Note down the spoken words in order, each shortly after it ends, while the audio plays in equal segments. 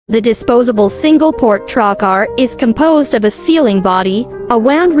The disposable single-port trocar is composed of a sealing body, a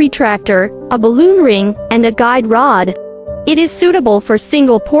wound retractor, a balloon ring, and a guide rod. It is suitable for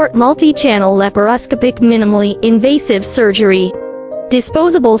single-port multi-channel laparoscopic minimally invasive surgery.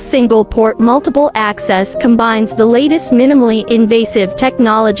 Disposable single-port multiple access combines the latest minimally invasive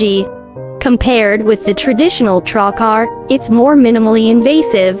technology. Compared with the traditional trocar, it's more minimally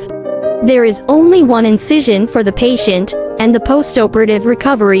invasive. There is only one incision for the patient, and the postoperative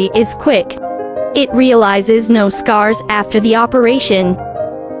recovery is quick. It realizes no scars after the operation.